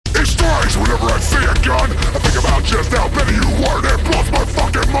strange whenever I see a gun. I think about just how petty you are and it blows my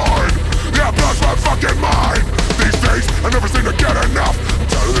fucking mind. Yeah, it blows my fucking mind. These days, I never seem to get enough. I'm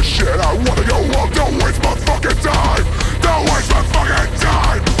tired of this shit, I wanna go home. Don't waste my fucking time. Don't waste my fucking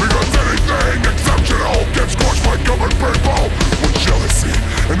time.